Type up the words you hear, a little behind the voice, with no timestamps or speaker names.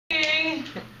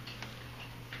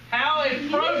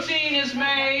protein is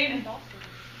made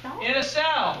in a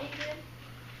cell?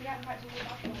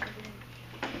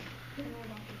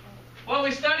 What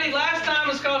we studied last time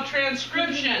was called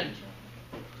transcription.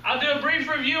 I'll do a brief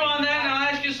review on that and I'll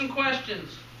ask you some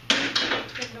questions.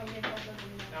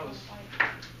 That was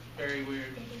very weird.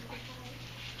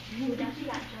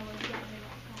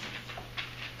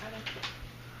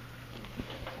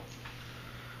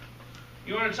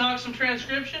 You want to talk some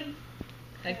transcription?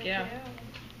 Heck yeah.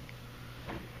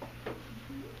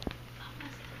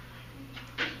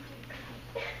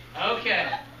 Okay.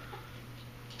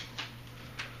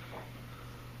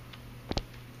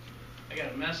 I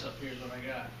got a mess up here is what I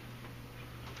got.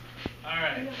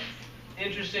 Alright.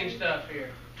 Interesting stuff here.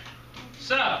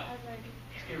 So, let's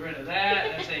get rid of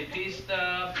that. That's AP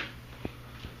stuff.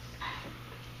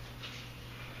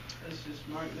 Let's just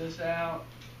mark this out.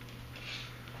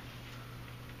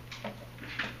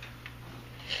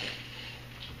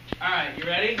 Alright, you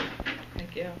ready?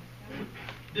 Heck yeah.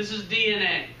 This is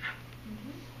DNA.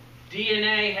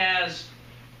 DNA has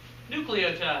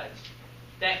nucleotides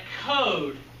that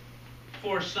code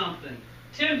for something.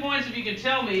 10 points if you can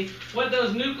tell me what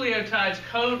those nucleotides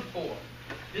code for.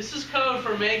 This is code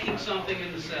for making something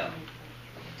in the cell.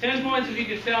 10 points if you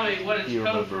can tell me what it's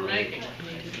code for making.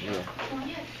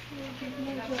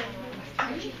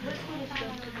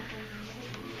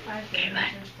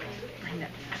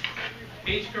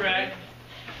 Peach correct.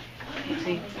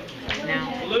 See,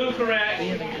 now. Blue correct.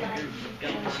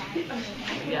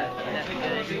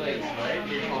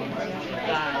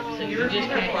 So you just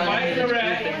can't run White into this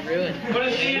correct. group and ruin. What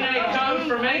is DNA code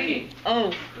for making?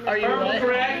 Oh, are you Purple what?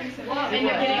 correct. I'm going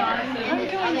to add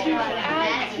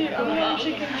to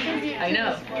to contribute. I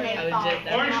know. I was just,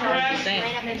 that's Orange what I correct. was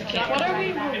saying. You can't What are we?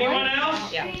 Anyone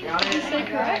else? Yeah. Did you say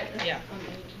correct? Yeah.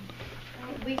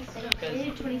 We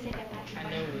did 20 seconds. I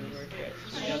know we were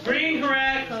good. Green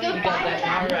correct. You got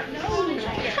that.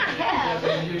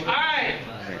 Alright.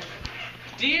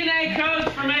 DNA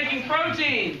codes for making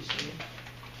proteins.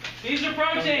 These are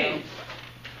proteins.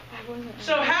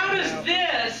 So how does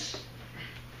this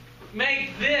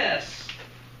make this?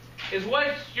 Is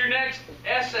what your next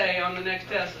essay on the next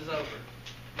test is over.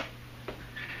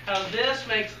 How this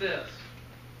makes this.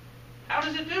 How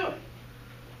does it do it?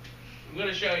 I'm going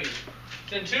to show you.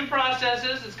 It's in two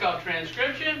processes. It's called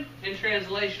transcription and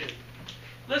translation.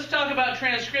 Let's talk about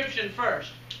transcription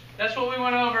first. That's what we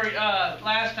went over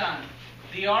last time.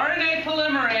 The RNA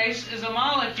polymerase is a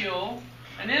molecule,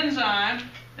 an enzyme,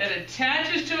 that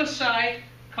attaches to a site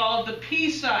called the P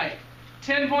site.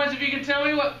 10 points if you can tell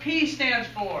me what P stands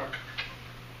for.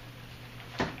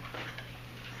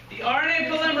 The RNA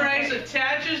polymerase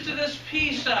attaches to this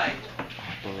P site.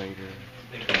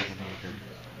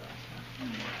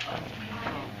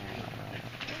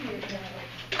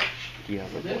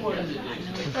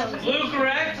 Blue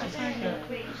correct.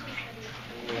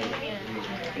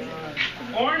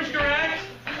 Orange correct.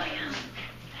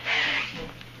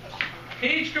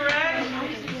 Peach correct.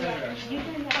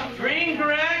 Green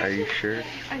correct. Are you sure?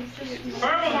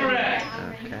 Purple correct.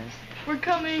 Okay. We're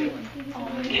coming.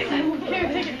 Here,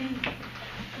 take it.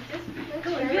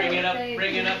 Bring it up,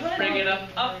 bring it up, bring it up,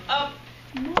 up.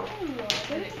 No.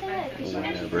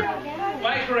 Whatever.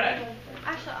 White correct.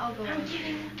 Actually, I'll go.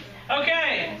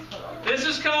 Okay, this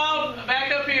is called,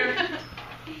 back up here,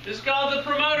 this is called the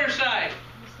promoter site.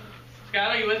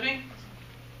 Scott, are you with me?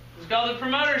 This is called the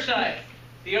promoter site.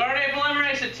 The RNA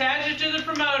polymerase attaches to the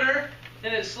promoter,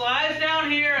 then it slides down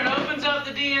here and opens up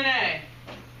the DNA.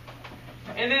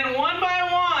 And then one by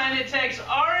one, it takes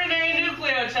RNA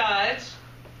nucleotides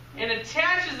and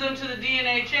attaches them to the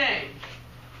DNA chain.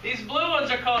 These blue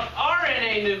ones are called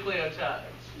RNA nucleotides.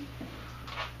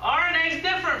 RNA is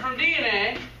different from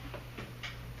DNA.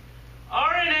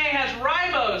 RNA has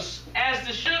ribose as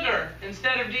the sugar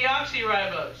instead of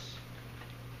deoxyribose.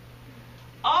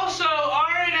 Also,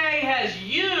 RNA has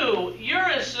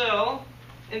uracil,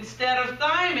 instead of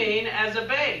thymine as a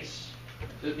base.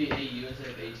 So it would be AU instead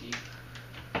of AT.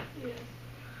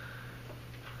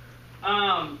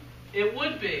 It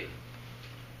would be.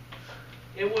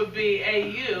 It would be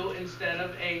AU instead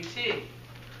of AT.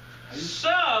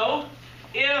 So,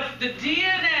 if the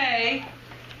DNA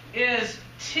is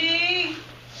T,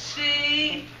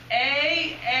 C,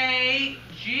 A, A,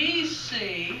 G,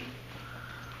 C,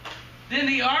 then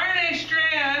the RNA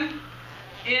strand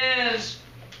is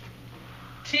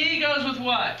T goes with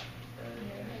what?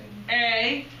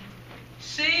 A.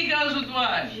 C goes with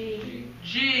what? G.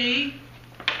 G.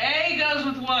 A goes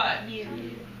with what? U.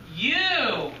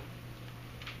 U.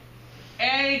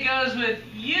 A goes with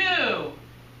U.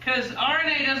 Because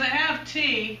RNA doesn't have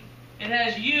T, it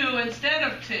has U instead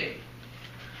of T.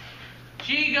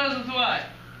 G goes with what?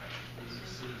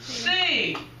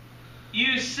 C.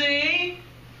 You see?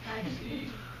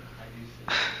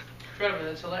 Trevor,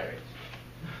 that's hilarious.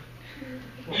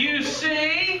 You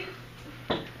see?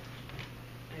 You're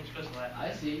supposed to laugh.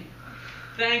 I see.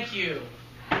 Thank you.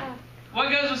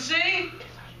 What goes with C?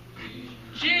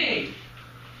 G.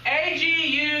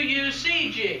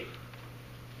 AGUUCG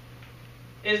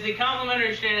is the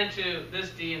complementary strand to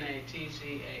this DNA,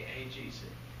 TCAAGC.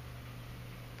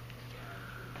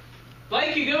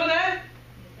 Blake, you good with that?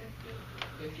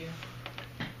 Thank you.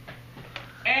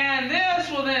 And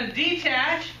this will then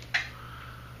detach.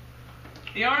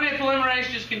 The RNA polymerase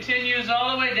just continues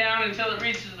all the way down until it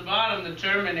reaches the bottom, the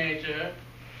terminator.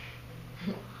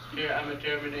 Here, I'm a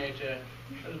terminator.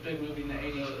 That was a big movie in the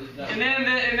 80s. And then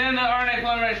the RNA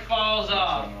polymerase falls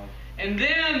off. And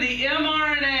then the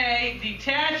mRNA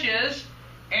detaches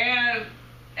and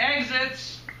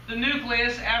exits the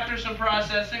nucleus after some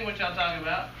processing, which I'll talk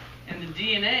about. And the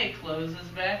DNA closes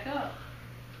back up.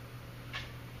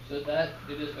 So that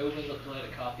it just opens up to let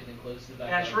it copy, then closes it back.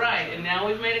 That's right. And now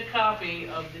we've made a copy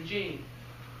of the gene.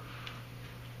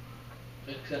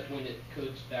 Except when it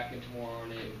codes back into more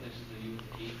RNA, it replaces the U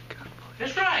with the E.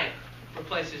 That's right.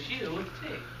 Replaces U with T.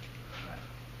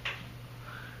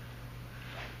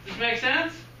 Does this make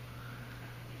sense?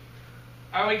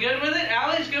 Are we good with it?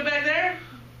 Alice, go back there.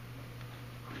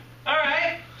 All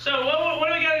right. So what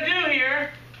do we got to do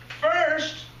here?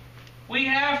 First, we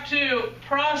have to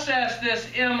process this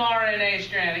mRNA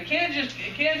strand. It can't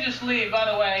just leave. By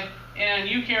the way, in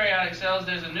eukaryotic cells,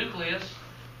 there's a nucleus,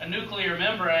 a nuclear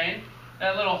membrane.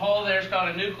 That little hole there is called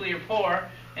a nuclear pore,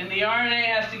 and the RNA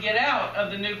has to get out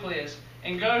of the nucleus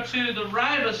and go to the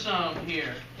ribosome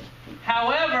here.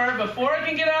 However, before it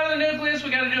can get out of the nucleus,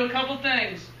 we got to do a couple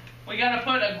things. We got to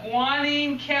put a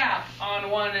guanine cap on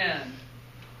one end.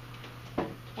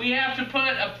 We have to put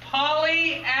a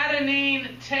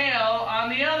polyadenine tail on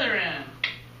the other end.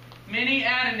 Many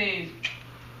adenines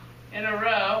in a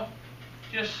row.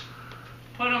 Just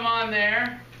put them on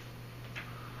there.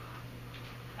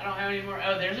 I don't have any more.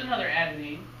 Oh, there's another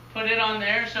adenine. Put it on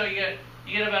there, so you get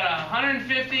about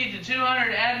 150 to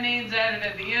 200 adenines added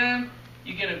at the end.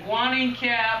 You get a guanine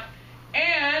cap,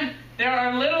 and there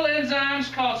are little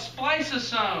enzymes called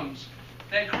spliceosomes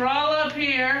that crawl up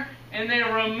here and they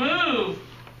remove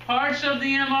parts of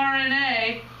the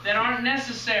mRNA that aren't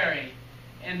necessary.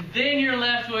 And then you're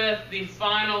left with the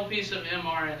final piece of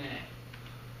mRNA.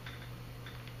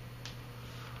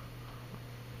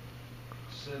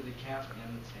 So the cap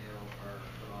and the tail are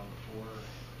put on before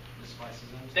the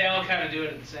spliceosomes? They all kind of do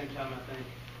it at the same time, I think.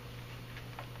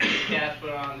 The cap's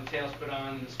put on, the tail's put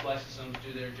on, and the spliceosomes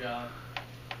do their job.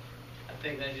 I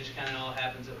think that just kind of all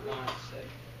happens at once,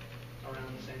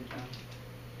 around the same time.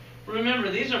 Remember,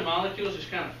 these are molecules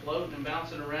just kind of floating and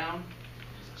bouncing around.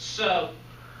 So,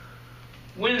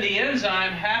 when the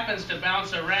enzyme happens to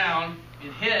bounce around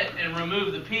and hit and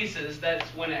remove the pieces, that's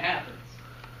when it happens.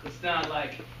 It's not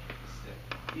like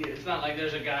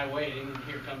there's a guy waiting and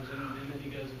here comes in and then he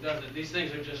goes and does it. These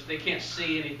things are just, they can't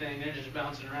see anything. They're just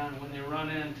bouncing around, and when they run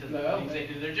into the things, they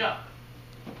do their job.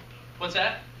 What's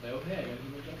that? Okay, I gotta do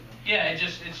my job now. Yeah,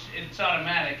 it's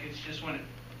automatic. It's just when it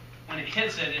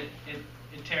hits it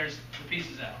tears the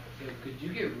pieces out. So could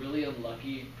you get really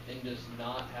unlucky and just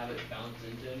not have it bounce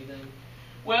into anything?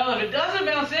 Well, if it doesn't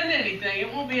bounce into anything,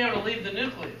 it won't be able to leave the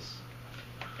nucleus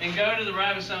and go to the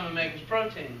ribosome and make its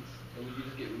proteins. Or would you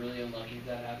just get really unlucky if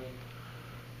that happened?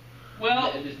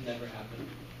 Well, it just never happened.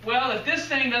 Well, if this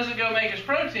thing doesn't go make its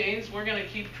proteins, we're going to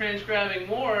keep transcribing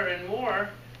more and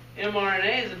more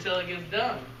mRNAs until it gets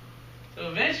done. So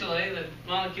eventually, the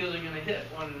molecules are going to hit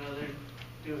one another and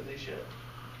do what they should.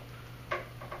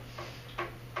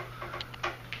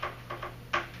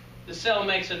 The cell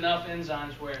makes enough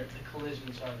enzymes where the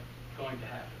collisions are going to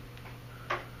happen.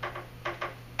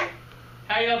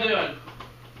 How y'all doing?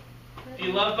 Do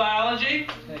you love biology?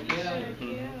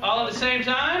 Yeah. All at the same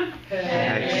time?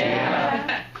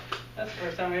 Yeah. That's the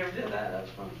first time we ever did that. That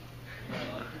was fun.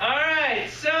 All right,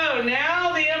 so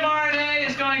now the mRNA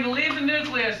is going to leave the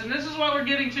nucleus, and this is what we're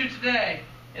getting to today.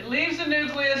 It leaves the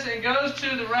nucleus and goes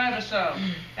to the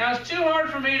ribosome. Now, it's too hard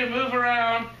for me to move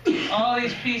around all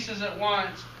these pieces at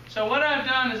once. So what I've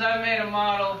done is I've made a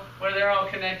model where they're all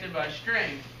connected by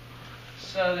string,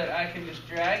 so that I can just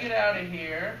drag it out of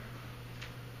here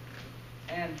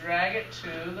and drag it to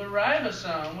the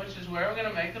ribosome, which is where we're going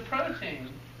to make the protein.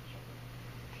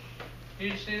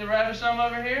 You see the ribosome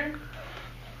over here?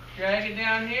 Drag it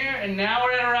down here, and now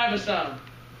we're at a ribosome.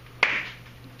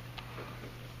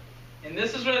 And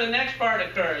this is where the next part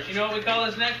occurs. You know what we call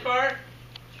this next part?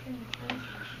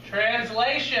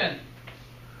 Translation.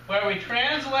 where we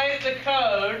translate the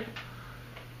code.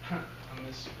 I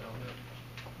misspelled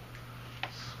it.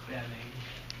 Spelling.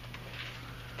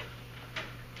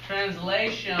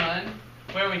 Translation,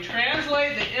 where we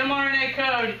translate the mRNA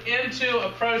code into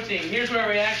a protein. Here's where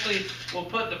we actually will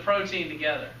put the protein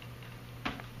together.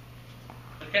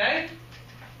 Okay?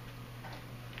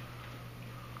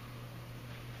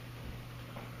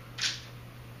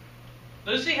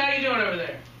 Lucy, how you doing over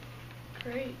there?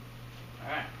 Great.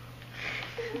 All right.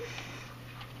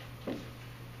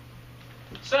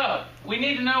 So, we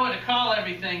need to know what to call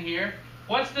everything here.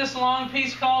 What's this long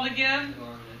piece called again?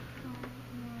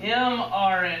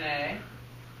 mRNA.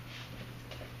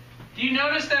 Do you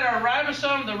notice that our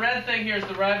ribosome, the red thing here is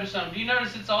the ribosome. Do you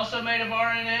notice it's also made of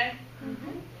RNA?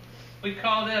 Mm-hmm. We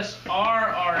call this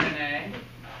rRNA,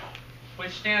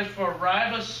 which stands for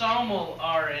ribosomal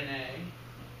RNA.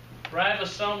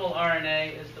 Ribosomal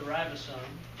RNA is the ribosome,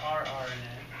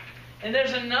 rRNA. And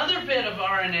there's another bit of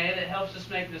RNA that helps us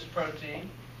make this protein.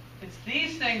 It's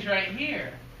these things right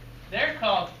here. They're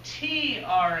called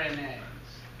tRNAs.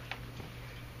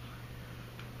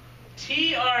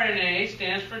 tRNA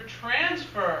stands for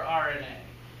transfer RNA,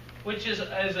 which is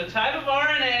a type of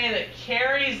RNA that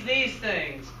carries these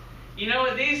things. You know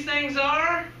what these things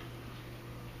are?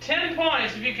 10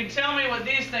 points if you can tell me what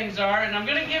these things are, and I'm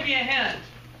going to give you a hint.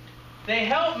 They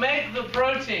help make the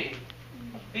protein.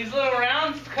 These little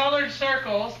round colored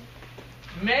circles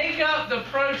make up the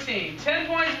protein. 10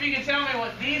 points if you can tell me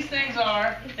what these things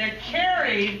are. They're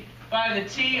carried by the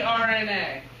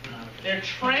tRNA. They're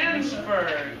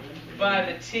transferred by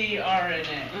the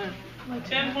tRNA.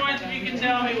 10 points if you can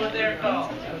tell me what they're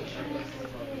called.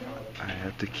 I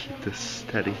have to keep this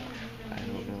steady. I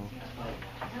don't know.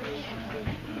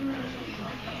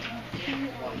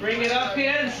 Bring it up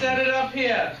here and set it up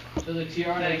here. So the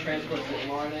tRNA transports the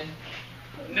mRNA?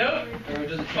 Nope. Or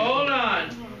does it Hold on.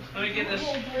 Let me get this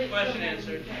question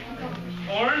answered.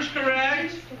 Orange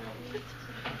correct.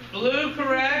 Blue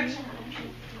correct.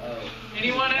 Oh.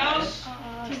 Anyone else?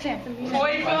 Purple?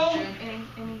 Question?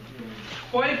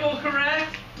 Purple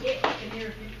correct?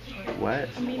 What?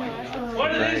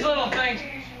 What are these little things?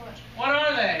 What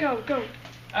are they? Go.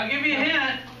 I'll give you a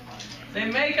hint. They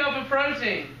make up a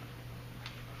protein.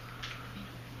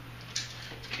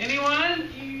 Anyone?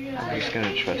 I'm just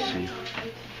gonna trust you.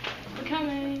 We're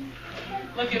coming.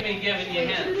 Look at me giving you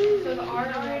hints. So the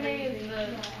rRNA is the.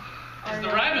 It's the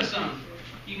ribosome.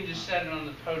 You can just set it on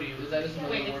the podium. Is that just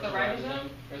another Wait, word it's the for ribosome?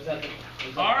 Or is that the...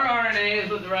 is that- rRNA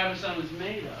is what the ribosome is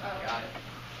made of. Oh, Got it.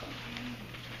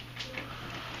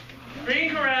 Green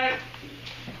correct.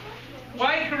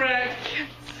 White correct.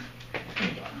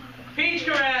 Peach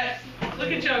correct. Look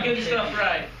at y'all getting stuff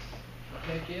right.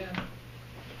 Heck yeah.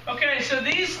 Okay, so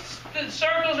these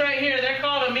circles right here, they're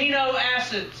called amino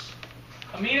acids.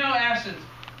 Amino acids.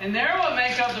 And they're what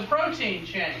make up the protein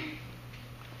chain.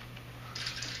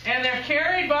 And they're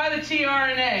carried by the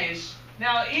tRNAs.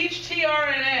 Now, each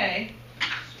tRNA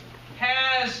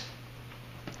has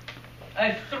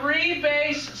a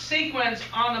 3-base sequence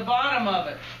on the bottom of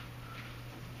it.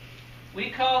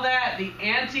 We call that the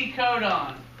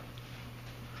anticodon.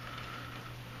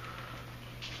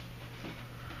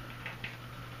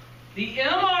 The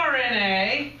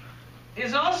mRNA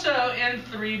is also in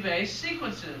 3-base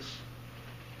sequences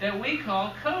that we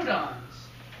call codons.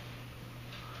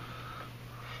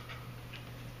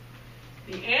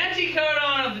 The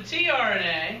anticodon of the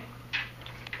tRNA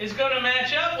is going to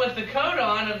match up with the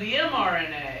codon of the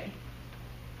mRNA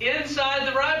inside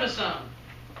the ribosome.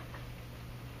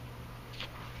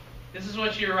 This is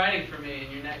what you're writing for me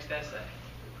in your next essay.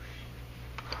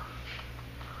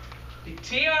 The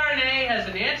tRNA has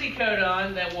an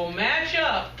anticodon that will match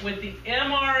up with the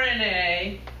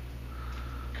mRNA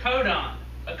codon.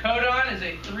 A codon is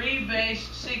a 3-base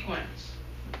sequence.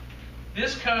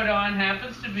 This codon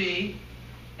happens to be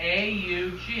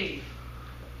AUG.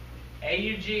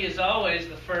 AUG is always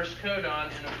the first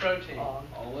codon in a protein.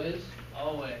 Always?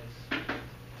 Always.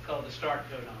 It's called the start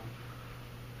codon.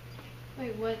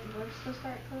 Wait, what's the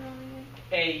start codon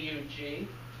again? AUG.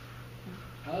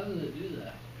 How does it do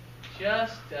that?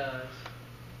 Just does.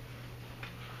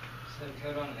 So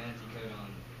codon and anticodon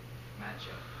match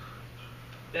up.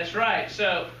 That's right.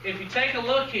 So if you take a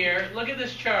look here, look at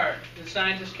this chart that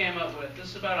scientists came up with. This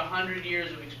is about 100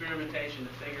 years of experimentation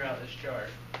to figure out this chart.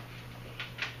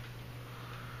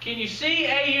 Can you see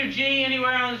AUG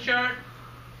anywhere on the chart?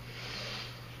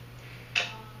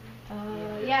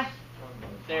 Yeah.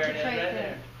 There it is, It's right right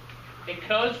there. It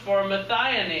codes for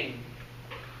methionine.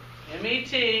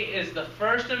 MET is the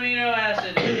first amino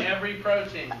acid in every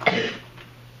protein.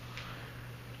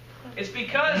 It's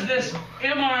because this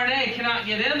mRNA cannot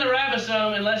get in the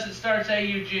ribosome unless it starts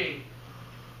AUG.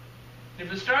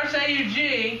 If it starts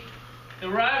AUG, the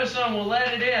ribosome will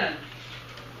let it in.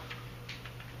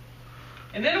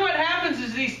 And then what happens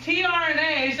is these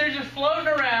tRNAs, they're just floating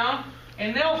around,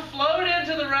 and they'll float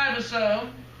into the ribosome,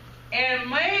 and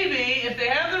maybe, if they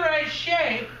have the right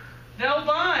shape, they'll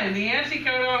bind the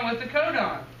anticodon with the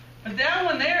codon. But that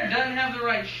one there doesn't have the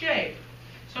right shape,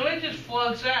 so it just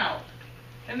floats out.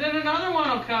 And then another one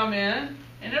will come in,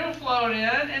 and it'll float in,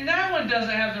 and that one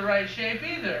doesn't have the right shape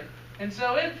either. And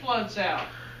so it floats out.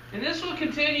 And this will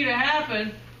continue to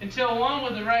happen until one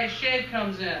with the right shape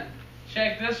comes in.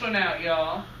 Check this one out,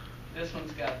 y'all. This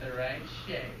one's got the right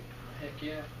shape. Heck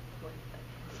yeah.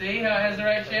 See how it has the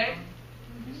right shape?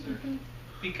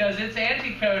 Because its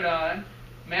anticodon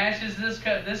matches this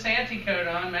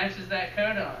anticodon matches that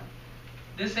codon.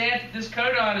 This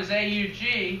codon is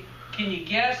AUG. Can you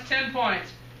guess? 10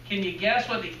 points. Can you guess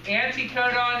what the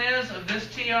anticodon is of this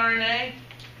tRNA?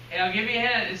 And I'll give you a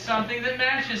hint. It's something that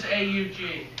matches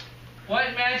AUG.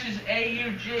 What matches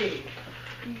AUG?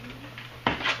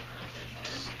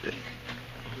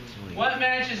 What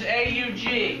matches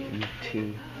AUG?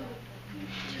 U2.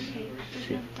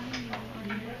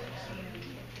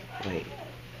 Wait,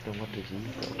 then what does U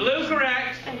go? Blue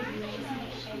correct.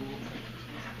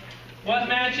 What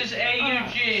matches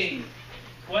AUG?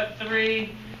 What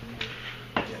three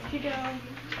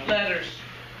letters?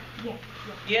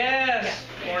 Yes.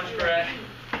 Orange correct.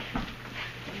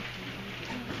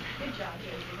 Good job,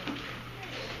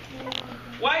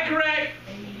 White correct.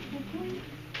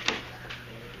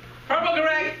 Purple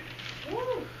correct.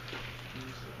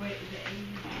 Wait, is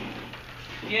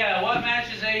it Yeah, what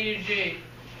matches AUG?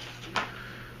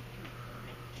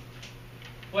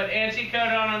 What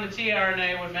anticodon on the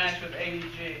tRNA would match with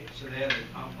AUG? So they have the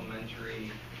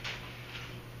complementary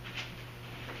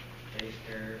base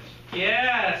pairs.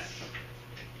 Yes.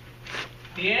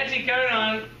 The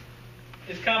anticodon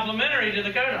is complementary to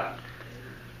the codon.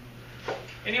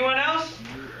 Anyone else?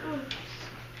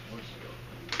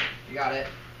 You got it.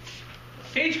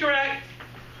 Peach correct.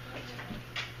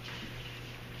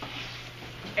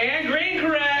 And green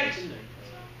correct.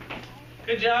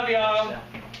 Good job, y'all.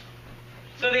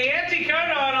 So the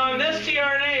anticodon on this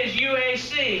tRNA is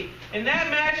UAC, and that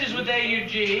matches with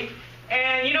AUG.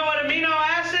 And you know what amino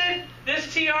acid this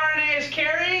tRNA is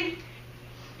carrying?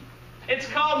 It's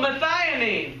called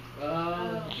methionine.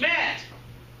 Met.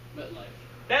 MetLife.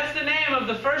 That's the name of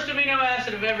the first amino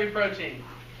acid of every protein.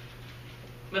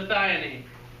 Methionine.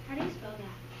 How do you spell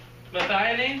that?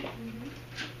 Methionine?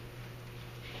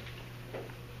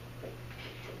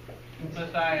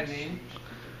 Methionine.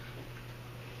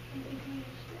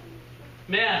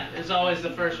 Meth is always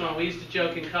the first one. We used to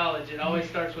joke in college. It always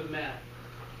starts with meth.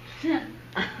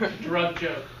 Drug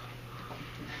joke.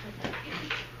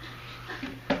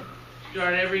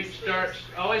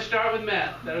 Always start with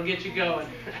meth. That'll get you going.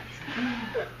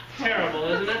 Terrible,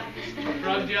 isn't it?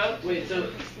 Drug joke. Wait, so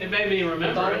It made me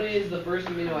remember. methionine is the first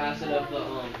amino acid of the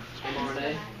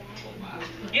mRNA?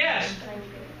 Yes.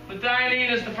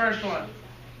 Methionine is the first one.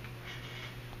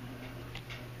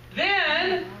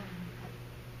 Then,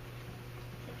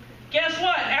 guess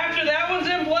what? After that one's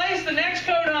in place, the next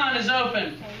codon is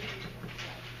open.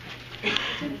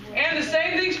 And the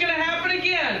same thing's going to happen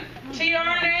again.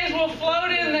 tRNAs will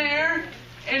float in there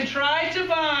and try to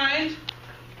bind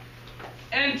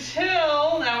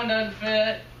until, that one doesn't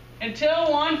fit,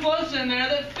 until one floats in there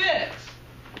that fits.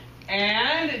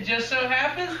 And it just so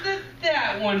happens that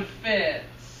that one fits.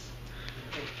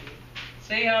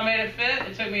 See how I made it fit?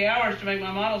 It took me hours to make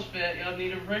my models fit. Y'all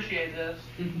need to appreciate this.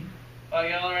 While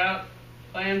y'all are out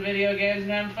playing video games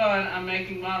and having fun, I'm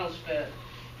making models fit.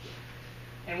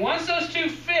 And once those two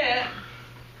fit,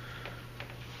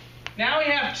 now we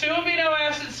have two amino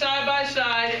acids side by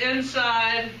side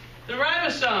inside the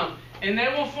ribosome. And they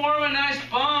will form a nice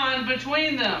bond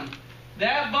between them.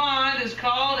 That bond is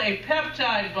called a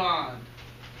peptide bond.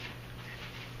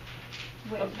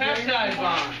 Wait, A peptide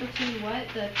bond. Between what?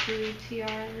 The two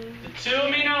tRNA? The two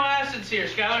amino acids here.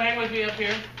 Skylar, hang with me up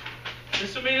here.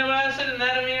 This amino acid and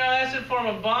that amino acid form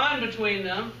a bond between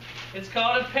them. It's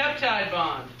called a peptide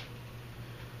bond.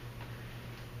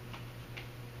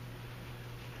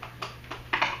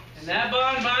 And that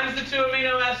bond binds the two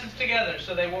amino acids together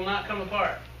so they will not come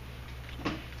apart.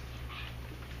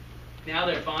 Now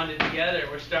they're bonded together.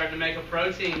 We're starting to make a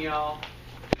protein, y'all.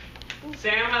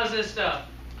 Sam, how's this stuff?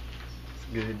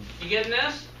 Good. You getting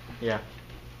this? Yeah.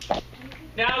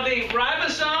 Now the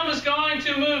ribosome is going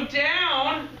to move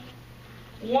down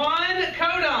one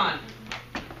codon.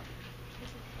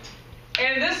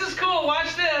 And this is cool.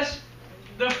 Watch this.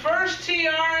 the first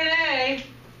tRNA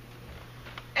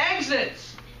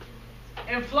exits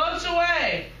and floats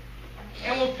away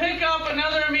and will pick up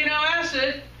another amino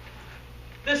acid,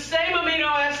 the same amino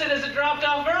acid as it dropped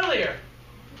off earlier.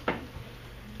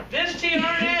 This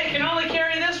tRNA can only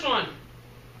carry this one,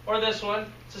 or this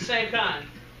one. It's the same kind.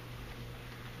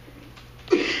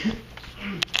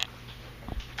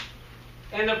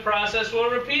 And the process will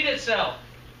repeat itself.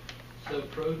 So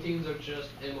proteins are just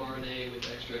mRNA with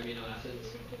extra amino acids?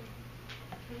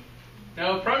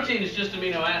 No, protein is just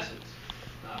amino acids.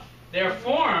 Ah. They're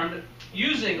formed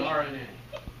using RNA.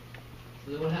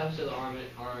 So then what happens to the mRNA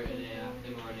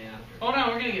after? Hold on,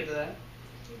 we're going to get to that.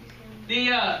 The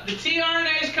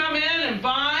tRNAs come in and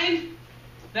bind.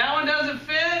 That one doesn't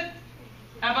fit.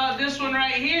 How about this one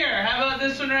right here? How about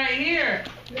this one right here?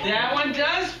 That one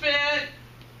does fit.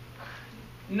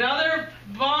 Another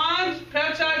bond,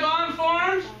 peptide bond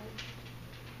forms.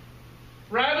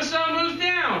 Ribosome moves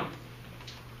down.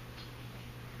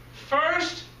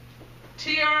 First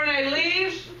tRNA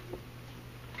leaves,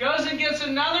 goes and gets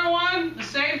another one, the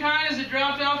same kind as it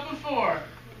dropped off before.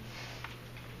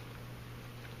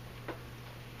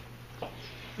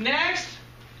 Next,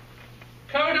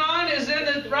 codon is in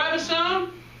the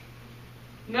ribosome.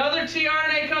 Another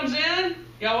tRNA comes in.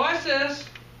 Y'all watch this.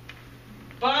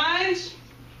 Binds.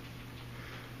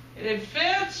 It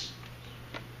fits.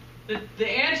 The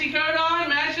anticodon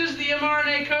matches the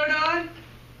mRNA codon.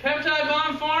 Peptide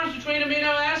bond forms between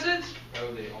amino acids.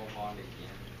 Oh, they all bond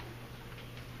again.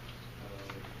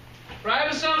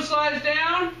 Ribosome slides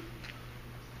down.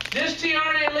 This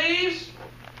tRNA leaves.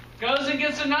 Goes and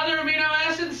gets another amino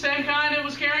acid, the same kind it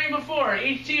was carrying before.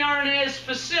 Each tRNA is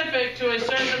specific to a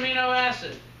certain amino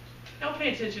acid. Don't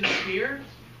pay attention up here.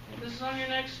 This is on your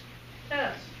next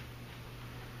test.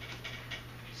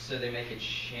 So they make a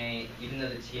chain, even though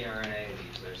the tRNA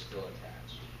leaves, they're still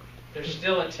attached. They're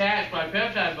still attached by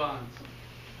peptide bonds.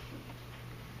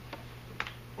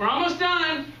 We're almost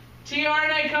done.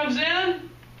 tRNA comes in,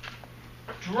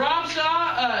 drops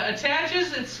off,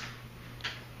 attaches its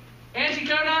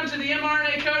anticodon to the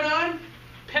mRNA codon,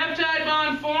 peptide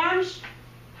bond forms,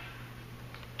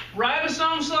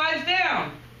 ribosome slides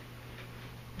down.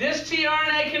 This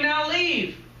tRNA can now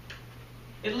leave.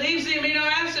 It leaves the amino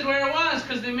acid where it was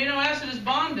because the amino acid is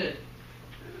bonded.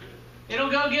 It'll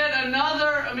go get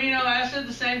another amino acid,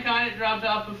 the same kind it dropped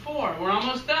off before. We're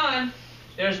almost done.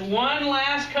 There's one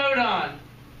last codon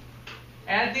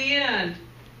at the end.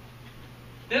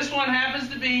 This one happens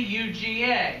to be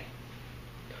UGA.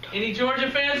 Any Georgia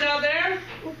fans out there?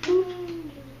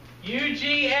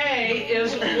 UGA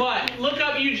is what? Look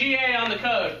up UGA on the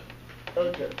code.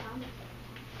 Okay.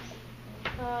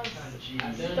 I've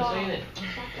done seen it.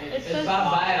 It It's says about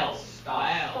stop. vowels.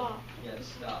 Stop. Vowel. Yeah,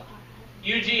 stop.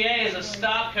 UGA is a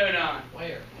stop codon.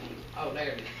 Where? Oh, there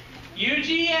it is.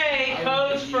 UGA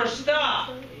codes for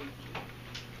stop.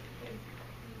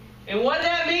 And what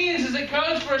that means is it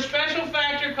codes for a special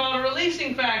factor called a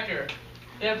releasing factor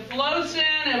that floats in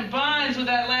and binds with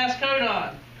that last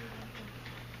codon.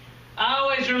 I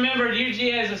always remembered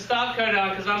UGA as a stop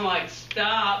codon because I'm like,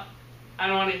 stop. I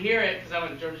don't want to hear it because I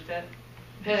went to Georgia Tech.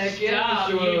 Heck yeah, Stop,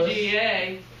 Mr. Willis.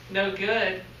 UGA. No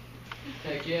good.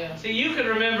 Heck yeah. See, you could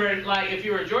remember it like, if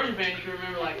you were a Georgia fan, you could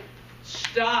remember like,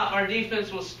 stop, our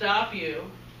defense will stop you.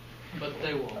 But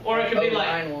they won't. Or it could be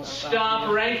Line like, won't stop stop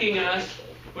you. ranking us.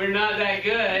 We're not that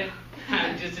good.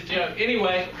 Just a joke.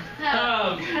 Anyway,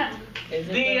 as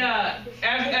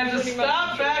the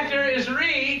stop factor is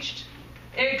reached,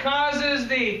 it causes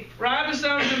the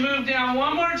ribosome to move down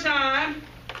one more time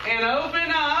and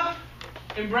open up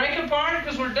and break apart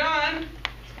because we're done,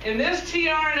 and this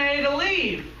tRNA to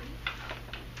leave.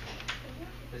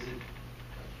 Is it?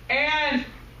 And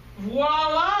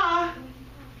voila!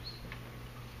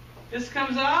 This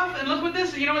comes off, and look what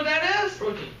this is. You know what that is?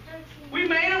 Protein. We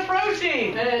made a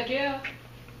protein. Heck yeah.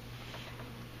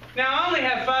 Now, I only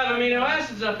have 5 amino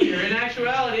acids up here. In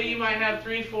actuality, you might have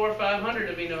 300, 400,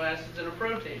 500 amino acids in a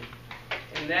protein.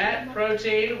 And that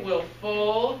protein will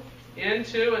fold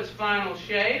into its final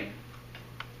shape.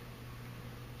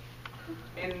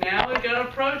 And now we've got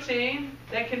a protein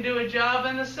that can do a job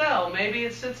in the cell. Maybe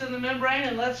it sits in the membrane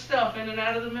and lets stuff in and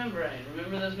out of the membrane.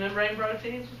 Remember those membrane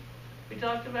proteins we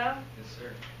talked about? Yes,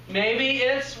 sir. Maybe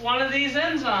it's one of these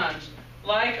enzymes,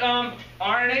 like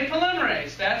RNA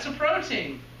polymerase. That's a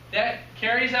protein that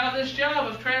carries out this job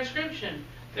of transcription.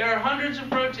 There are hundreds of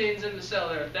proteins in the cell.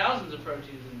 There are thousands of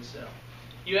proteins in the cell.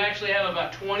 You actually have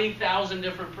about 20,000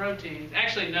 different proteins.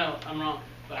 Actually, no, I'm wrong.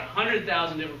 About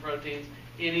 100,000 different proteins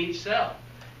in each cell.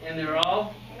 And they're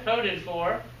all coded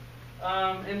for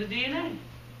in the DNA.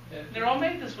 They're all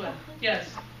made this way. Yes?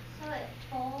 So it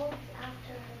folds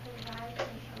after the ribosome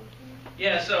opens?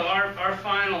 Yeah, so our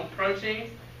final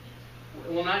protein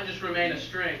will not just remain a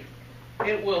string.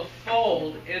 It will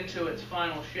fold into its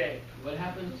final shape. What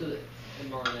happens to the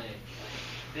mRNA?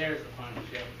 There's the final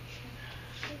shape.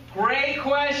 Great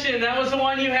question. That was the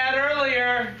one you had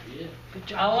earlier. Yeah.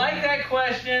 I like that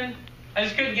question. I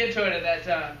just couldn't get to it at that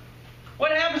time.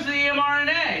 What happens to the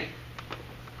mRNA?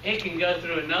 It can go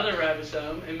through another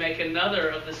ribosome and make another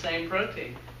of the same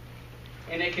protein.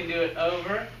 And it can do it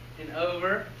over and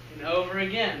over and over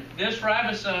again. This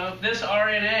ribosome, this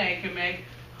RNA can make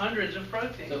hundreds of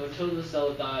proteins. So until the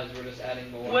cell dies, we're just adding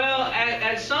more. Well,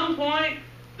 at some point,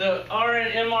 the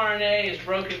mRNA is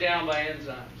broken down by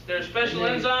enzymes. There are special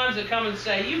enzymes that come and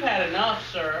say, "You've had enough,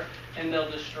 sir," and they'll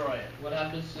destroy it. What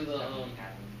happens to the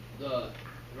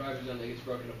ribosome that gets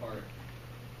broken apart?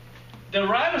 The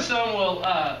ribosome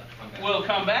will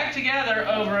come back together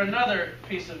over another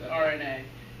piece of RNA.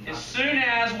 As soon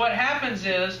as what happens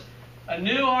is a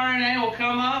new RNA will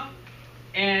come up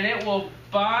and it will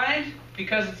bind,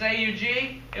 because it's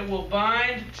AUG, it will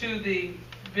bind to the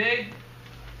big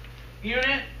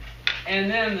unit, and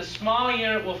then the small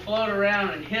unit will float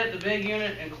around and hit the big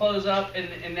unit and close up,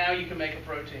 and now you can make a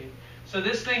protein. So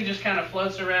this thing just kind of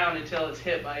floats around until it's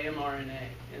hit by mRNA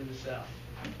in the cell.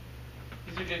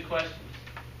 These are good questions.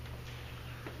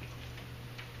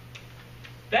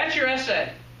 That's your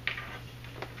essay.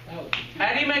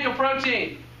 How do you make a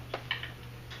protein?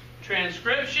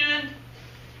 Transcription,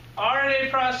 RNA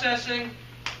processing,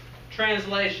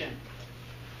 translation.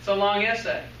 It's a long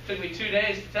essay. It took me 2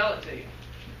 days to tell it to you.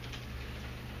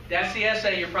 That's the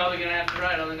essay you're probably going to have to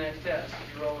write on the next test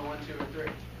if you roll a 1, 2, or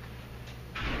 3.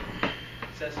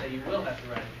 It's essay you will have to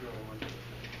write if you roll a 1, 2, or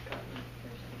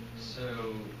 3.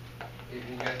 So it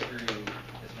will get through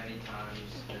as many times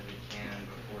as it can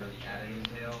before the adenine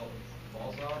tail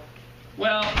falls off?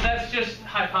 Well, that's just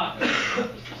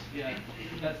hypothesis. Yeah,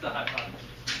 that's the hypothesis.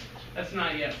 That's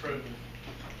not yet proven.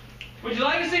 Would you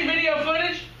like to see video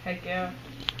footage? Heck yeah.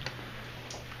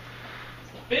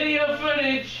 Video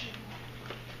footage.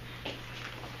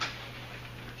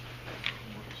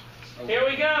 Here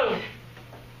we go.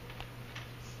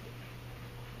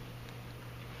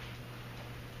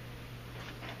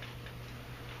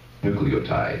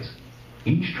 Nucleotides.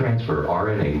 Each transfer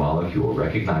RNA molecule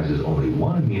recognizes only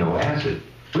one amino acid,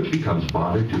 which becomes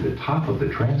bonded to the top of the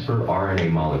transfer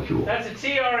RNA molecule. That's a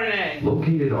tRNA.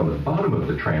 Located on the bottom of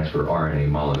the transfer RNA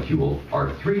molecule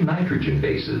are 3 nitrogen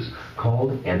bases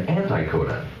called an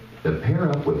anticodon that pair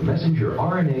up with messenger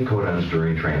RNA codons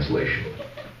during translation.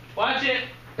 Watch it.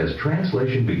 As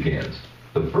translation begins,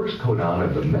 the first codon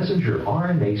of the messenger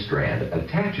RNA strand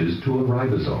attaches to a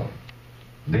ribosome.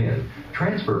 Then,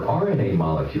 transfer RNA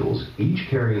molecules, each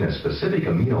carrying a specific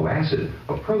amino acid,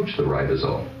 approach the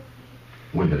ribosome.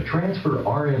 When the transfer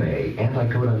RNA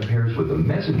anticodon pairs with the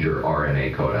messenger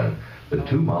RNA codon, the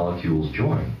 2 molecules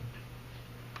join.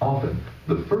 Often,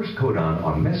 the first codon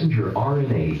on messenger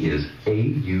RNA is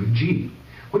AUG,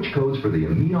 which codes for the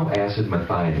amino acid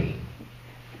methionine.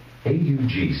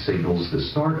 AUG signals the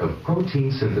start of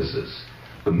protein synthesis.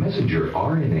 The messenger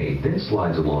RNA then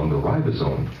slides along the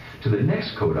ribosome to the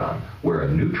next codon, where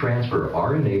a new transfer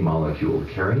RNA molecule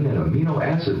carrying an amino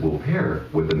acid will pair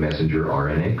with the messenger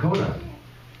RNA codon.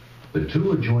 The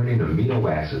 2 adjoining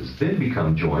amino acids then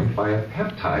become joined by a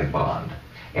peptide bond,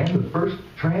 and the first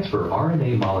transfer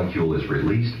RNA molecule is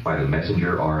released by the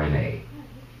messenger RNA.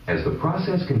 As the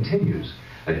process continues,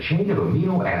 a chain of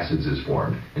amino acids is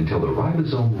formed until the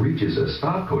ribosome reaches a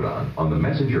stop codon on the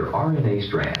messenger RNA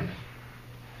strand.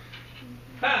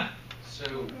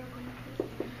 So,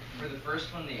 for the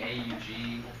first one, the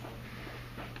AUG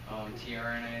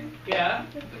tRNA, Yeah,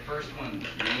 the first one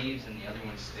leaves and the other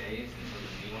one stays until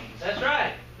the new one. that's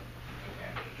right.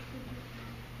 Okay.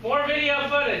 More video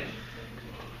footage.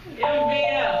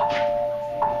 MVF.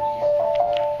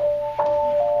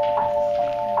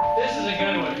 This is a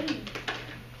good one.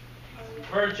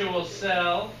 Virtual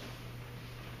cell.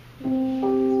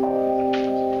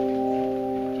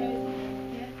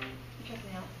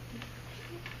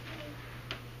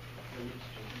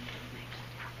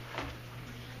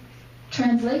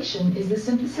 Translation is the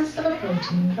synthesis of a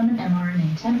protein from an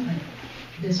mRNA template.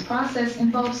 This process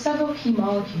involves several key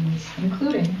molecules,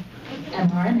 including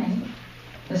mRNA,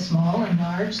 the small and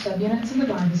large subunits of the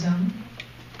ribosome,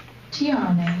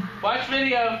 tRNA, Watch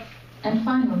video. and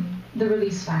finally, the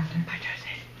release factor.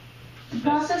 The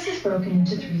process is broken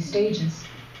into 3 stages: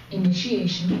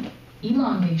 initiation,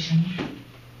 elongation,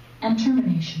 and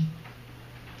termination.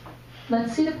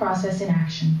 Let's see the process in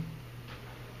action.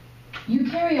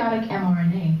 Eukaryotic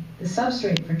mRNA, the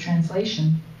substrate for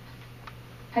translation,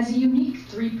 has a unique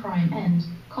 3' end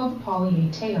called the poly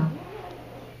A tail.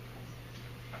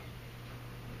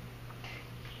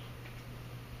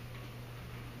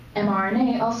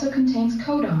 mRNA also contains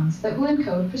codons that will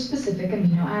encode for specific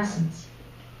amino acids.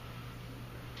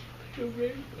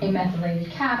 A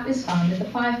methylated cap is found at the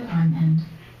 5' end.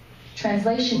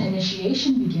 Translation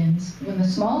initiation begins when the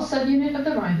small subunit of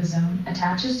the ribosome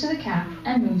attaches to the cap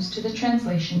and moves to the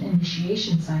translation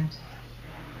initiation site.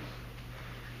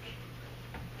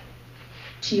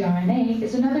 tRNA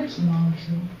is another key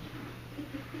molecule.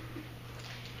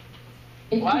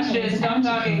 It Watch contains it, an stop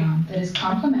talking. anticodon that is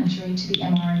complementary to the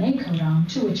mRNA codon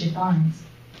to which it binds.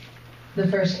 The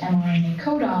first mRNA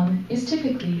codon is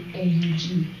typically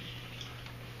AUG.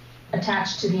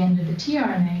 Attached to the end of the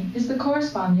tRNA is the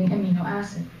corresponding amino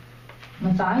acid.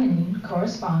 Methionine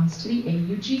corresponds to the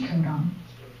AUG codon.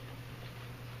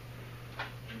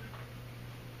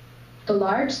 The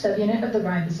large subunit of the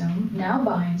ribosome now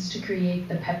binds to create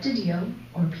the peptidyl,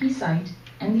 or P site,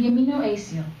 and the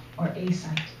aminoacyl, or A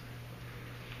site.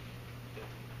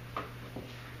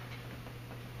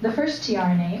 The first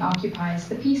tRNA occupies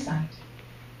the P site.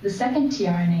 The second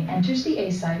tRNA enters the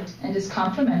A site and is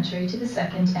complementary to the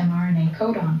second mRNA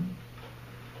codon.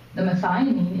 The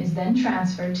methionine is then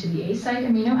transferred to the A site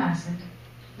amino acid.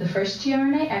 The first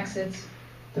tRNA exits,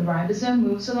 the ribosome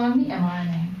moves along the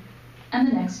mRNA, and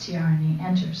the next tRNA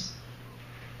enters.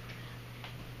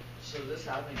 So this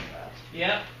happening fast.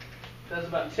 Yep. That's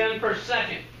about 10 per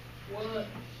second. What?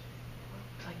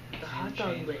 It's like the hot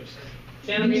dog lick.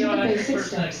 10 These are amino the acids basic per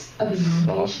second. steps of elongation.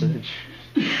 Sausage.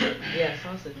 Yeah,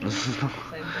 sausage.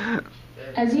 Same thing.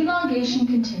 As elongation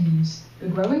continues, the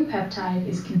growing peptide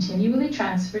is continually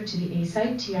transferred to the A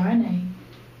site tRNA,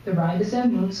 the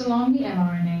ribosome moves along the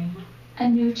mRNA,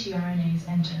 and new tRNAs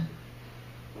enter.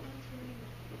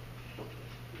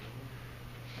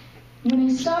 When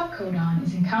a stop codon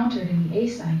is encountered in the A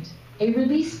site, a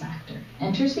release factor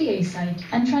enters the A site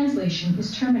and translation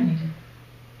is terminated.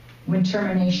 When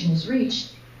termination is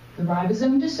reached, the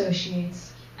ribosome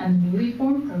dissociates and the newly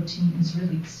formed protein is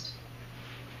released.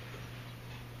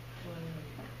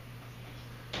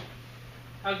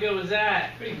 How good was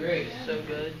that? Pretty great. So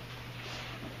good.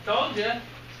 Told you.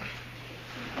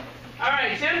 All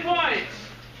right, 10 points.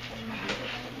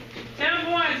 10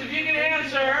 points if you can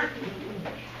answer.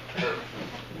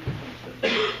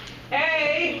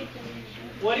 A,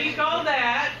 what do you call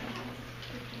that?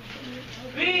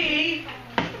 B,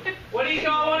 what do you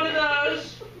call one of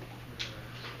those?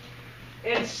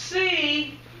 And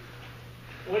C,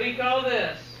 what do you call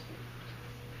this?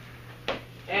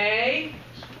 A,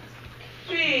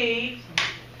 B,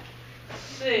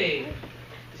 C.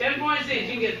 10 points each. You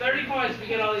can get 30 points if you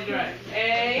get all these right.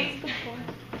 A,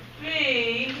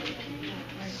 B,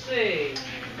 C.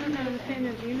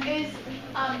 Is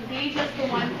B just the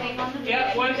one thing on the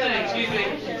Yep, one thing. Excuse me.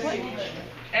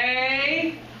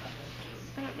 A,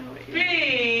 B,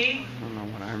 I don't know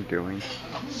what I'm doing.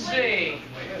 C.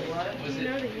 Was it?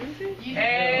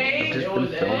 A, Just It was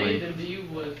been A, filming. then B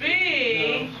was.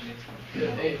 B,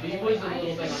 No. B was a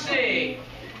little bit. C.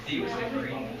 D was the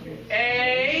green.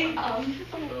 A,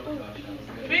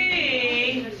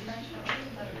 B,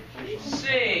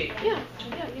 C.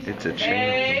 It's a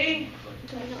chain. A,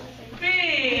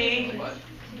 B,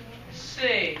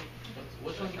 C.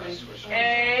 Which one's green?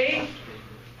 A,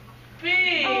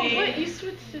 B, Oh, what? You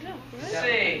switched it up, right?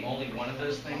 C. Only one of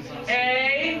those things on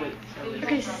A,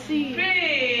 Okay, C. B,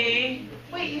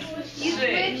 Wait, you switched.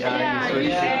 C. Yeah,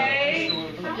 you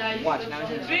A, Watch now.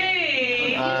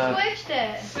 B, Uh, You switched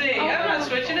it. C. I'm not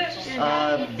switching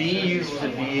it. B used to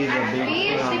be the big B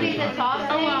thing used to on be the the top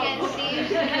thing, and C used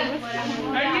to be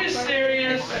whatever. Are you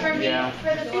serious? For me, Yeah.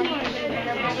 for the C one,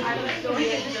 I was still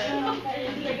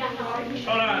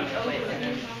Hold on.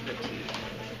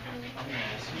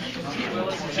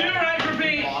 2 right for B.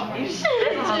 I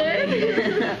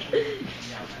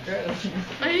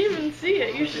didn't even see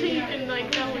it. Usually you can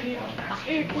like tell when you.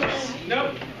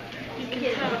 Nope. You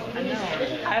can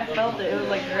tell. I felt it. It was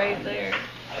like right there.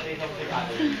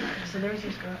 So there's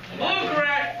this girl. Blue correct.